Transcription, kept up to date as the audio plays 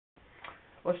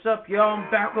What's up, y'all? I'm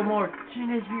back with more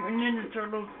Teenage Mutant Ninja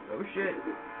Turtles. Oh shit.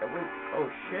 Oh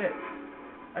shit.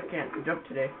 I can't jump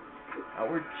today.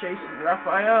 We're chasing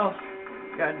Raphael.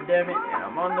 God damn it. And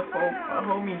I'm on the phone. My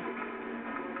homie.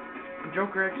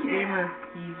 Joker X Gamer.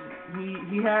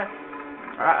 He had.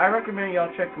 I recommend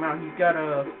y'all check him out. He's got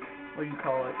a. What do you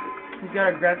call it? He's got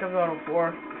a Grand Theft Auto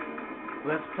 4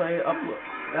 Let's Play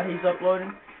that he's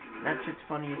uploading. That shit's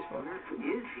funny as fuck.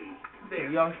 So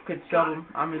y'all could sub him.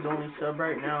 I'm his only sub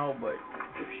right now, but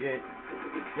shit.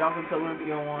 Y'all can sub him if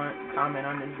you want. Comment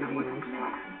on his videos.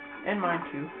 And mine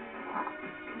too.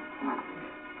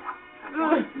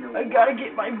 Ugh, I gotta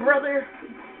get my brother.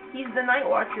 He's the Night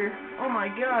Watcher. Oh my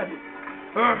god.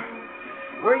 Ugh.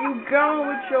 Where you going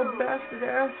with your bastard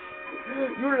ass?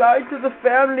 You lied to the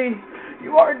family.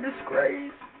 You are a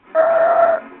disgrace.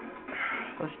 Ugh.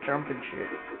 Let's jump and shit.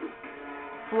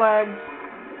 Flags.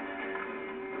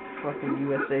 Fucking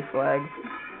USA flag.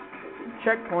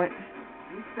 Checkpoint.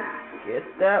 Get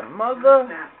that mother.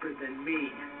 Faster than me.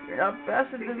 You're not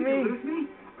faster than me. Well,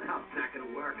 it's not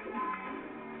gonna work.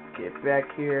 Get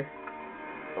back here.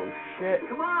 Oh shit.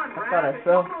 Come on, I thought I it's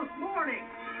fell. almost morning.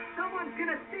 Someone's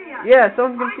gonna see us. Yeah,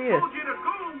 someone's gonna see us. I told you to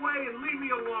go away and leave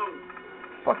me alone.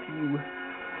 Fuck you.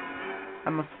 I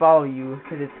must follow you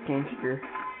because it's gangster.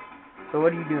 So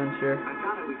what are you doing, sir? I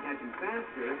thought I would catch him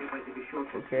faster if I took a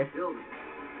shortcut Okay. to the building.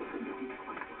 It didn't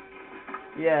quite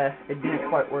work. Yeah, it didn't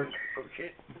quite work. Oh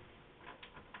shit.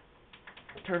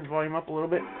 Turn the volume up a little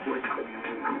bit.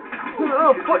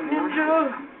 Oh, foot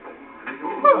ninja!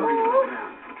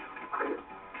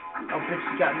 Oh, bitch,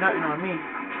 you got nothing on me.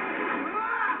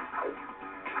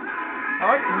 I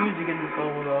like the music in this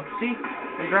level, though. See?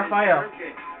 There's Raphael.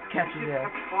 Catch his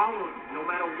ass. Following no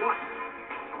matter what.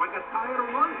 So I got tired of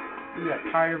running. You got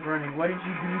tired of running. What did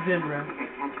you do then, Raph?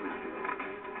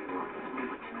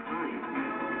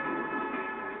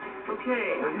 Okay.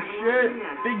 Oh shit!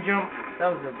 Big jump.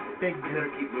 That was a big I better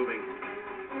jump. keep moving.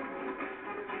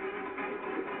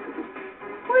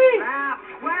 Whee! Raph,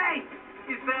 wait!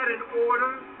 Is that an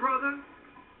order, brother?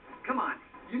 Come on.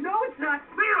 You know it's not.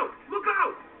 Leo, look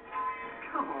out!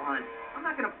 Come on. I'm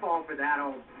not gonna fall for that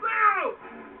old. Leo!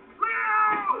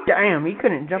 Leo! Damn, he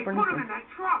couldn't jump or They put him anything. in that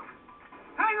truck.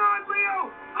 Hang on, Leo!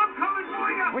 I'm coming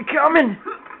for you! We coming!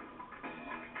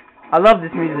 I love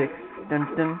this music. Dun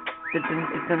dun dun dun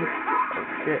dun dun. Oh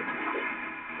shit.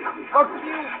 Fuck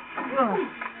you! Ugh.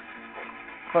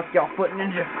 Fuck y'all, foot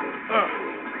ninja. Ugh.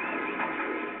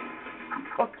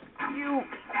 Fuck you,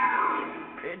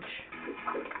 bitch.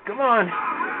 Come on.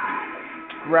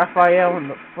 Raphael in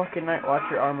the fucking Night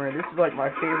Watcher armor. This is like my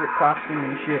favorite costume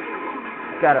and shit.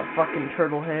 Got a fucking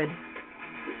turtle head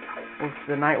with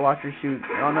the Night Watcher suit.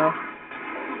 Y'all know?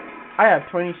 I have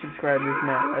 20 subscribers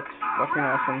now. That's fucking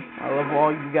awesome. I love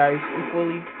all you guys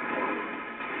equally.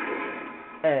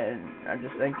 And I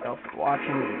just thank y'all for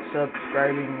watching and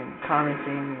subscribing and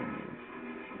commenting and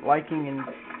liking and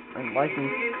liking.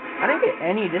 I didn't get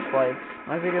any dislikes.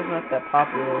 My video's not that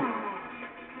popular.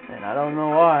 And I don't know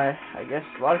why. I guess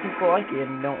a lot of people like it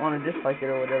and don't want to dislike it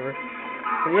or whatever.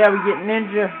 So yeah, we get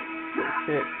ninja.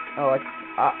 Shit. Oh,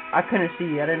 I couldn't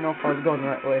see. I didn't know if I was going the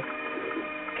right way.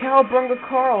 Cowabunga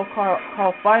Carl.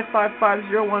 Call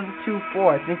 555-0124.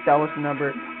 I think that was the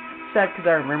number. Sad because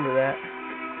I remember that.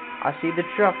 I see the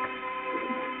truck.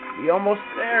 We almost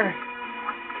there.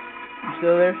 You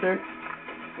still there, sir?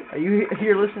 Are you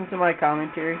here listening to my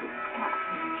commentary?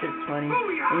 Shit's funny.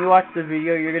 When you watch the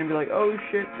video, you're gonna be like, oh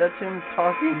shit, that's him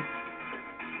talking.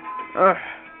 Ugh,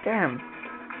 damn.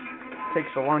 Takes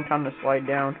a long time to slide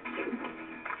down.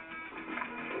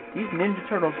 These Ninja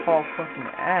Turtles haul fucking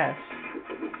ass.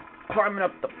 Climbing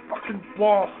up the fucking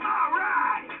wall.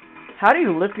 How do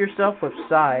you lift yourself with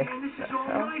Psy?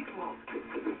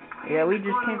 Yeah, we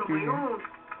just came through here.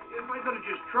 If I could have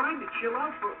just tried to chill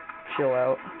out for... Chill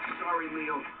out. I'm sorry,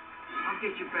 Leo. I'll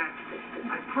get you back.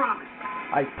 I promise.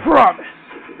 I promise.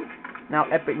 Now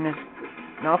epicness.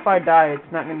 Now if I die,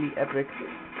 it's not gonna be epic,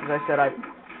 because I said I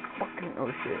fucking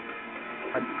oh shit.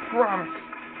 I promise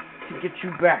to get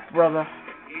you back, brother.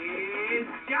 It's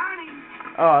Johnny.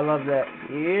 Oh, I love that.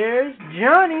 Here's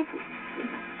Johnny.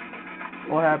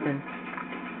 What happened?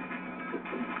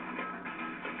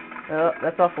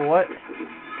 That's off of what? All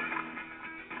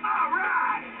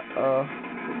right.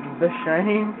 The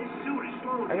Shining. This suit is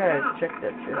slowing I gotta down. check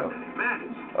that shit out. It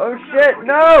matters. Oh shit,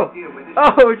 no!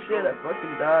 Oh shit, I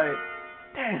fucking died.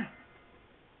 Damn.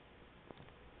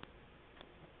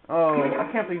 Oh, I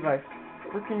can't believe I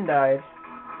freaking died.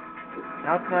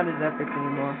 Now it's not as epic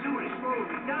anymore. This suit is slowing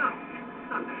me down.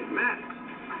 Not that it matters.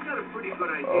 I got a pretty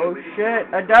good idea. Oh shit,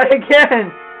 I died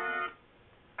again!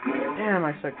 Damn,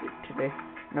 I suck today.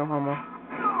 No homo. No!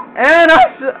 And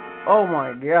oh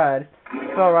my god.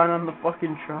 Fell right on the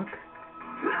fucking truck.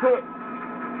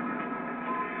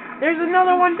 There's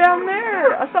another one down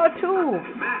there. I saw two.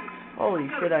 Holy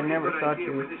shit, I never saw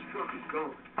two.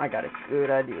 I got a good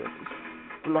idea where this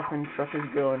bluffing truck is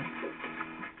going.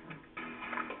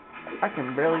 I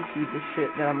can barely see the shit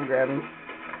that I'm grabbing.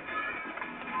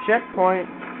 Checkpoint.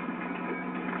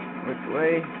 Which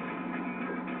way?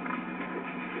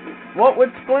 What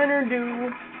would Splinter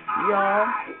do, y'all?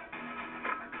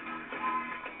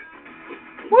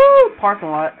 Woo! Parking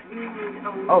lot.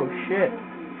 Oh shit.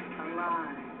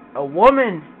 A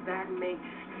woman. That makes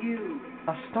you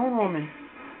A stone woman.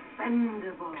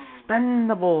 expendable.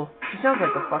 Expendable. She sounds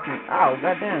like a fucking. Ow,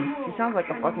 goddamn. She sounds like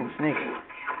a fucking snake.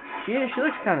 She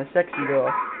looks kind of sexy though.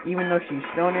 Even though she's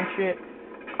stone and shit,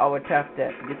 I would tap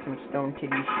that. Get some stone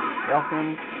titties. Y'all feel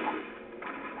me?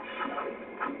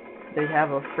 They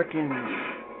have a freaking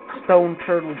stone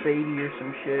turtle baby or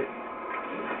some shit.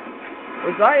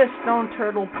 Was I a stone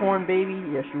turtle porn baby?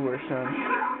 Yes, you were, son.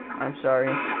 I'm sorry,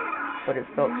 but it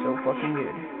felt so fucking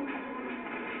good.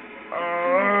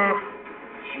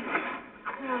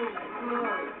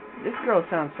 This girl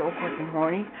sounds so fucking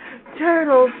horny.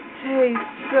 Turtles taste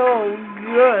so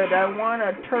good. I want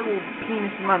a turtle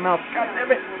penis in my mouth. God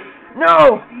damn it!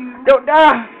 No! Don't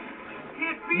die!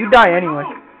 You die anyway.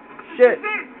 Shit.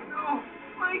 No,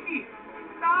 Mikey,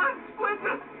 Don,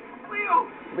 Splinter, Leo.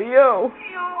 Leo.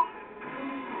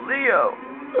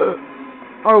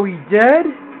 Are we dead?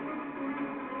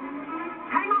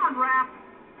 Hang on, Raph.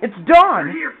 It's Dawn.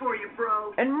 We're here for you,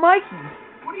 bro. And Mikey.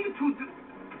 What do you two do?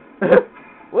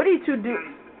 What do you two do?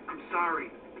 Guys, I'm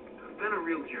sorry. I've been a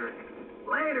real jerk.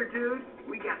 Later, dude.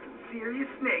 We got some serious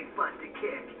snake butt to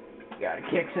kick. Gotta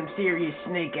kick some serious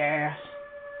snake ass.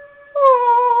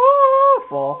 Oh,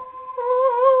 fall.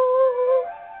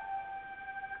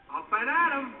 Off and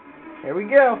at 'em. Here we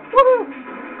go.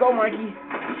 Woohoo! Go, Mikey.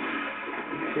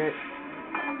 Shit.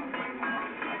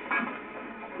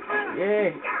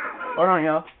 Yay. Hold on,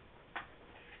 y'all.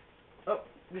 Oh,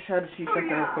 just had to see something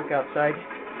real quick outside.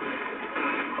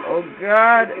 Oh,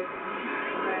 God.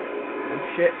 Oh,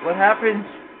 shit. What happens?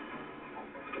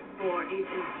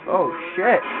 Oh,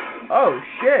 shit. Oh,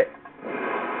 shit.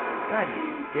 God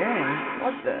dang.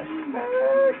 What the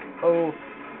heck? Oh,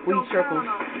 weed circles.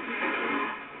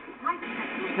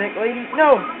 Snake lady?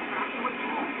 No!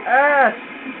 Ass!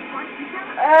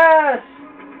 Ass!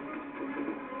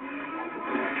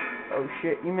 Oh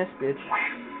shit, you missed, bitch.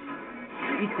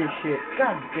 Eat this shit.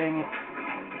 God dang it.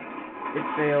 It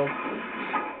failed.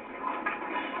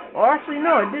 Oh, actually,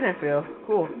 no, it didn't fail.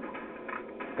 Cool.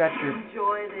 Got you.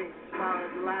 Enjoy this while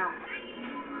it lasts.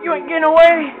 You ain't getting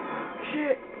away!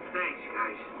 Shit. Thanks,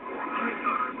 guys.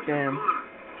 Damn.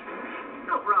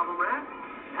 No problem, Raph.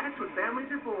 That's what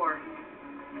families are for.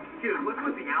 Dude, what's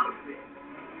with the outfit?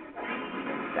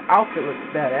 The outfit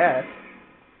looks badass.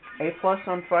 A+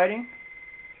 on fighting.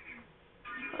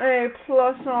 A+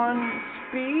 on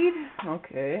speed.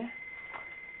 Okay.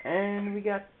 And we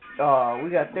got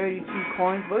 32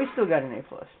 coins, but we still got an A+.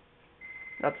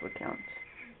 That's what counts.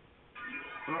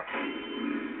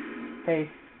 Hey,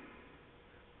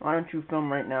 why don't you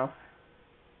film right now?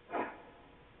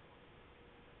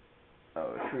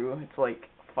 Oh, true. It's like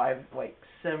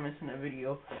 7 minutes in the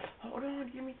video. Hold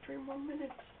on, give me 3 more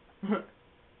minutes.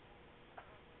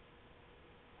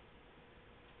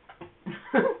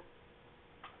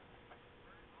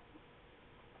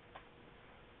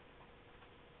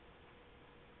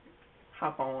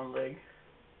 Hop on one leg.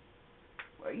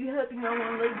 Why are you hopping on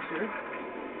one leg, sir?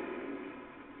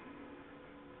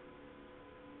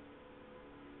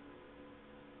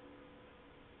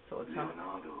 So it's how.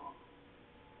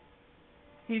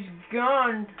 He's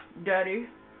gone, Daddy.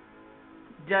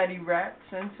 Daddy Rat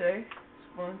Sensei.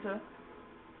 Splinter.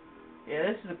 Yeah,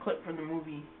 this is a clip from the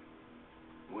movie.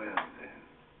 Well then,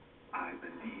 I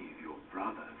believe your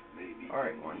brother may be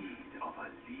Alright, in one. need of a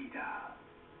leader.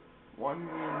 One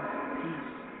man's peace.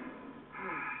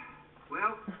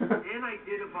 Well, then I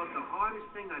did about the hardest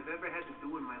thing I've ever had to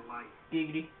do in my life.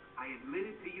 Giggity. I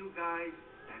admitted to you guys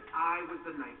that I was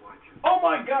the Night Watcher. Oh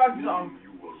my God, Knowing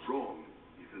you were wrong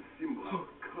is a symbol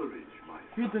of courage, my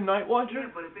You're son. the Night Watcher?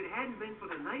 Yeah, but if it hadn't been for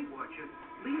the Night Watcher,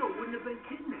 Leo wouldn't have been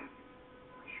kidnapped.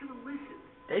 I should have listened.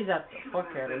 They got the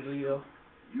fuck out of Leo.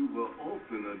 You were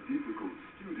often a difficult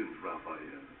student,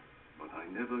 Raphael, but I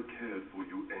never cared for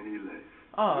you any less.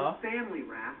 Aw. We're family,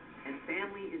 Raph, and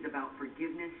family is about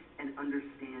forgiveness and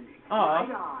understanding. Aw.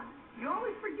 Right on. You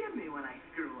always forgive me when I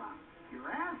screw up. You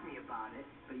ask me about it,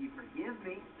 but you forgive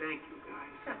me. Thank you,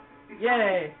 guys.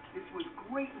 Yay. This was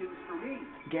great news for me.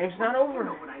 Game's not You over.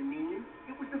 know what I mean?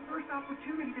 It was the first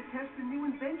opportunity to test a new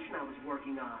invention I was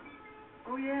working on.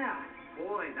 Oh, yeah.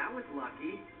 Boy, that was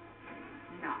lucky.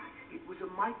 Not. It was a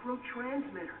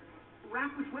micro-transmitter.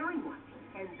 Raph was wearing one,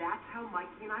 and that's how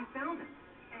Mikey and I found him.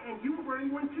 And you were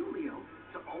wearing one too, Leo.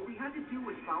 So all we had to do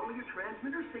was follow your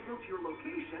transmitter signal to your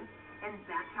location, and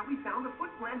that's how we found the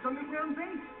Foot Clan's underground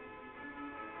base.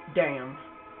 Damn.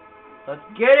 Let's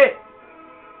get it!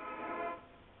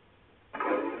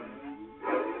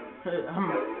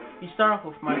 You start off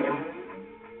with Mikey.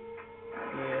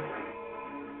 Yeah.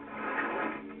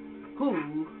 Who?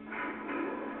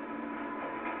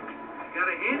 Got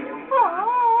a hint? You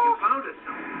found us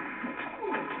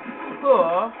something.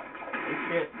 Oh.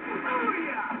 Shit.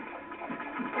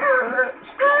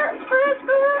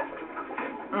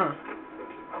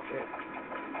 Shit.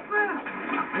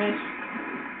 Miss.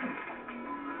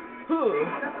 Who?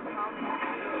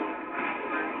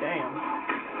 Damn.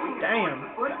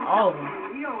 All of them.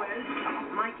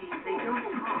 Mikey, they don't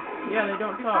talk. Yeah, they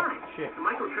don't talk. Shit. The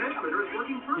microtransmitter is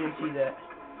working Didn't perfectly. see that.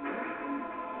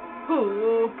 Who?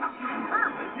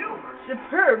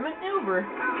 Superb maneuver.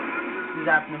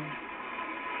 Zap them.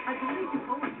 I believe you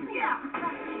owe it to yourself.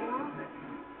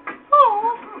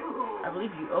 I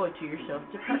believe you owe it to yourself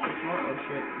to practice more. Oh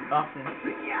shit. Often.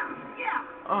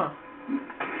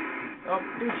 Oh,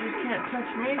 bitches can't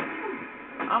touch me.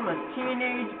 I'm a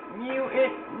teenage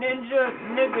mutant ninja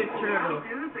nigga turtle.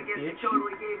 Dudes, I guess you Bitch.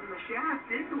 totally gave him the shaft,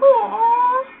 didn't we?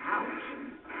 Aww. Ouch.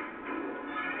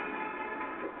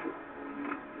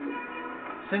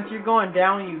 Since you're going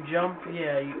down, you jump.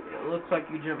 Yeah, it looks like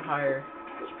you jump higher.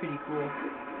 It's pretty cool.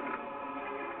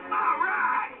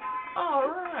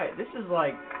 Alright. This is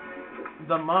like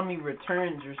The Mummy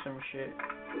Returns or some shit.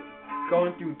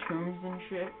 Going through tombs and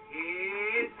shit.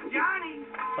 It's Johnny.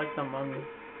 Like The Mummy.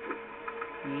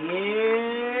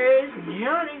 Yes,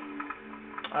 Johnny.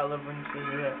 I love when he says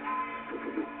that.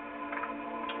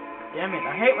 Damn it,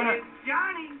 I hate when It's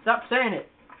Johnny. Stop saying it.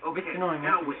 Okay, It's annoying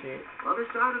now after you wait. say it. Other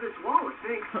side of this wall, I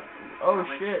think. Oh Let's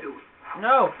shit. do it.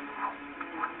 No.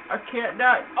 I can't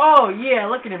die. Oh yeah,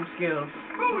 look at them skills.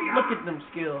 Booyah! Look at them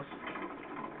skills.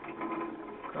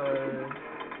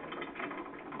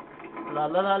 La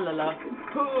la la la la.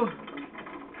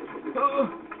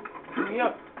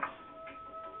 Yep.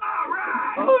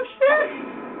 Alright! Oh shit!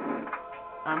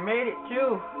 I made it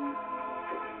too.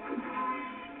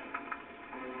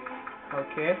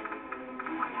 Okay.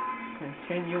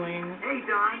 Continuing. Hey,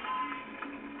 Don.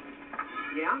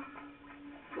 Yeah?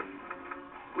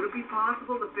 Would it be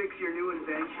possible to fix your new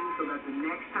invention so that the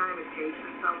next time it takes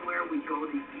us somewhere, we go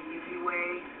the easy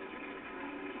way?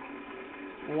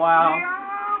 Wow.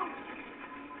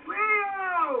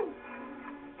 Leo!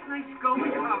 Nice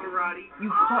going, Pavarotti. You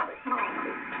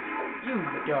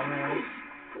dumbass.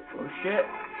 Oh shit.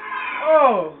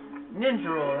 Oh! Ninja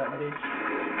roll that bitch.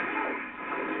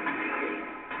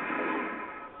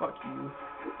 Fuck you.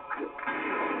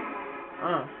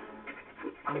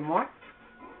 Any more?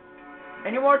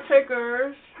 Any more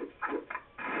takers?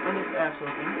 On this ass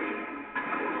looking.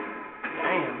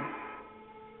 Damn.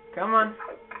 Come on.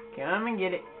 Come and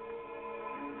get it.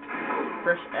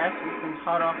 Fresh ass looking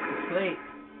hot off the plate.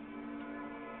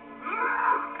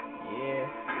 Yeah.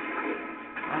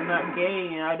 I'm not gay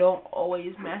and I don't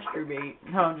always masturbate.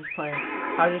 No, I'm just playing.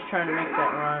 I was just trying to make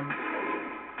that rhyme.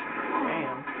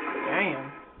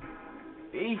 Damn.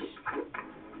 Beast.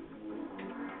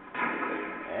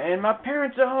 And my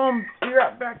parents are home. Be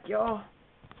right back, y'all.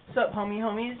 What's up,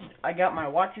 homies? I got my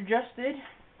watch adjusted.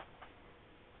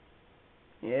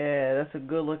 Yeah, that's a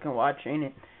good looking watch, ain't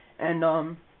it? And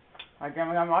I got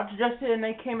my watch adjusted and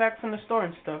they came back from the store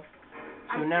and stuff.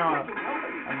 So now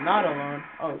I'm not alone.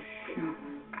 Oh shoot.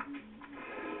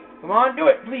 Come on, do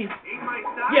it, please.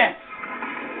 Yes!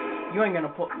 You ain't gonna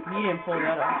pull. He didn't pull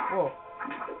that off. Whoa.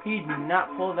 He did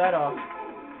not pull that off.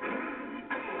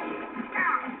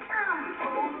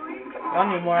 I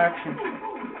need more action.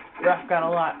 Raph got a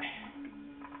lot.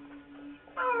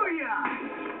 Oh, yeah!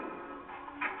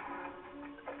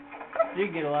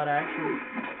 Did get a lot of action.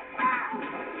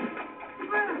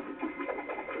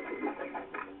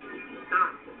 Don,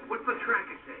 what's the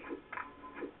tracker say?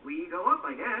 We go up,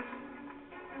 I guess.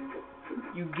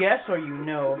 You guess or you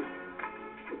know?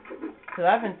 Cause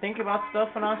I've been thinking about stuff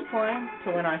when I was playing,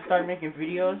 to when I started making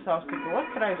videos, I was thinking, what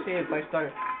could I say if I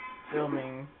start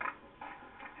filming?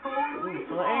 Ooh,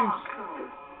 flames.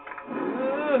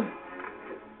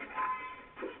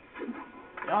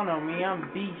 Y'all know me, I'm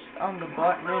Beast. I'm the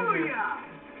Black Ninja.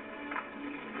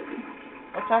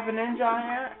 What type of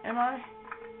ninja am I?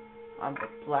 I'm the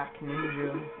Black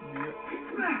Ninja. Yep.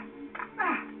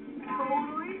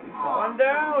 Falling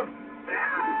down.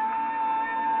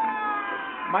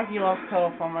 Mikey lost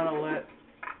health. I'm gonna let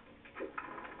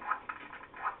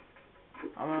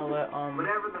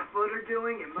Whatever the foot are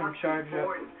doing, it must be charge up.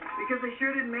 important. Because they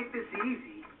sure didn't make this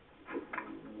easy.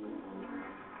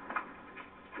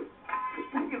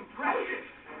 Impressive.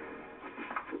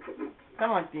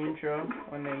 Kind of like the intro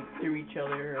when they threw each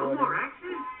other or No more whatever.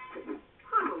 X's?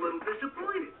 I'm a little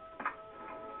disappointed.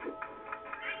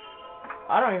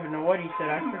 I don't even know what he said.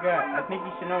 I forgot. I think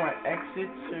he said no more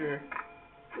exits or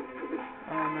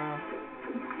I don't know.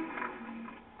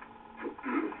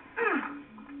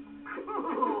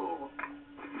 Cool.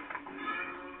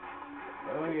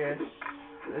 Oh yes,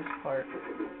 this part.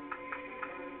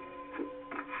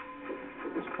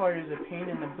 This part is a pain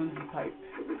in the boozy pipe.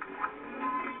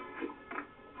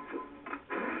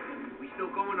 We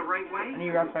still going the right I way?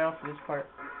 need Raphael for this part.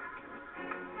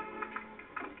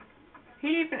 He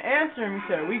didn't even answer him. He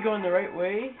said, "Are we going the right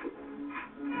way?"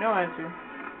 No answer.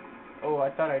 Oh, I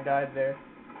thought I died there.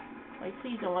 Like,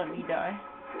 please don't let me die.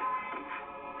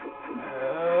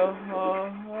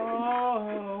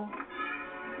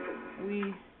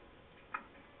 We.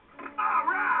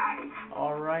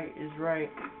 Alright is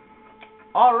right.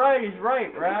 Alright is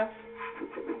right, Raph.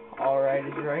 Alright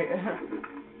is right.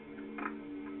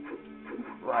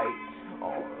 Right.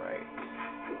 Alright.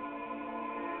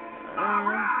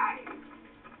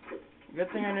 Good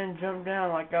thing I didn't jump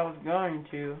down like I was going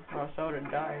to, or else I would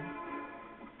have died.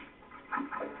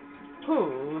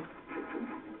 Ooh.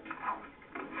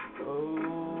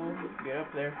 Oh, get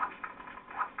up there.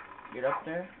 Get up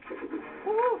there.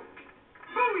 Woo!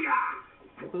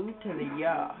 Booyah! Boo to the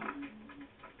ya.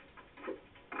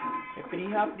 Hippity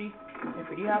hoppity,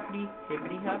 hippity hoppity,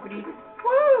 hippity hoppity.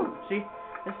 Woo! See,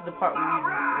 this is the part we need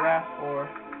Raph for.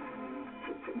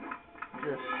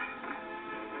 Just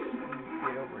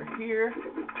get over here.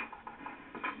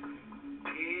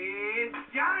 It's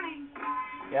Johnny.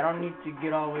 Yeah, I don't need to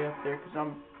get all the way up there because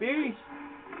I'm beast.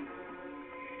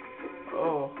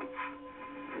 Oh.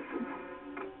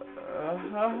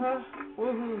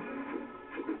 Woohoo.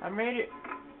 I made it.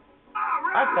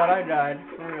 I thought I died,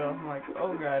 for real. I'm like,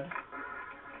 oh god.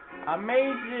 I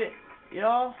made it,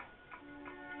 y'all.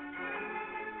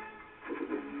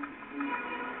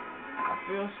 I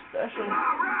feel special.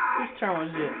 Whose turn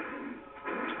was it?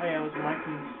 Oh yeah, it was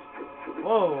Mikey's.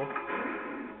 Whoa.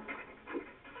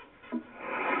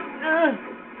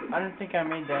 I didn't think I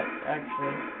made that,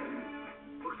 actually.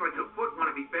 Looks like the foot want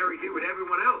to be buried here with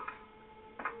everyone else.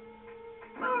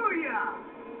 Booyah!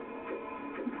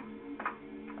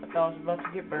 I thought I was about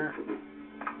to get burnt.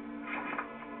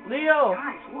 Leo!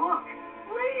 Guys, look!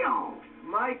 Leo!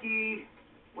 Mikey!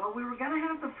 Well, we were gonna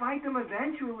have to fight them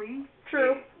eventually.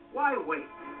 True. Why wait?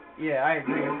 Yeah, I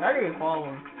agree. I agree with all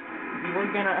of them. We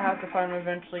were gonna have to find him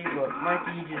eventually, but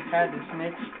Mikey just had to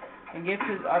snitch and get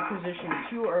to our position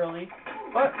too early.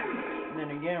 But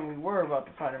then again, we were about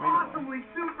to find him anyway. Awesomely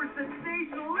super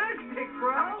sensationalistic,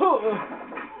 bro!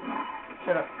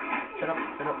 Shut up. Shut up.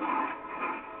 Shut up.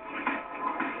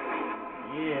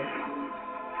 Yeah.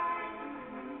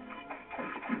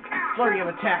 Flurry of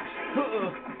attacks.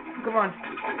 Come on.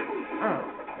 Oh,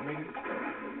 nigga.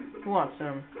 Who wants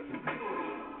some?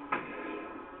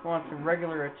 Who wants some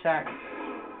regular attacks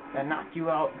that knock you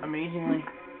out amazingly?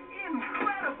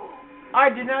 Incredible! I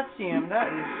did not see him. That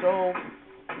is so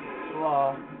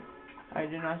flaw. I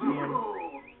did not see him.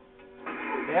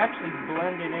 They actually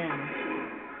blended in.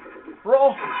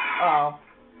 Roll! Oh,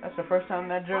 that's the first time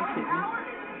that joke hit me.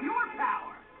 Your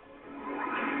power!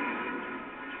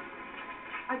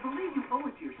 I believe you owe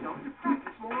it to yourself to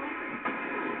practice more often.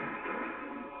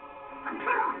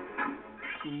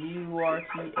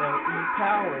 T-U-R-T-L-E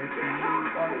power.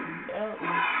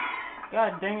 T-U-R-T-L-E.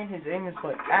 God dang it, his aim is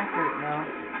like accurate now.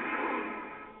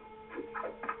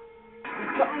 He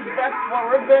comes back for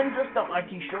revenge of the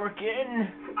mighty Shuriken.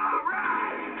 Alright!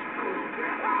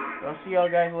 I'll see y'all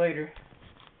guys later.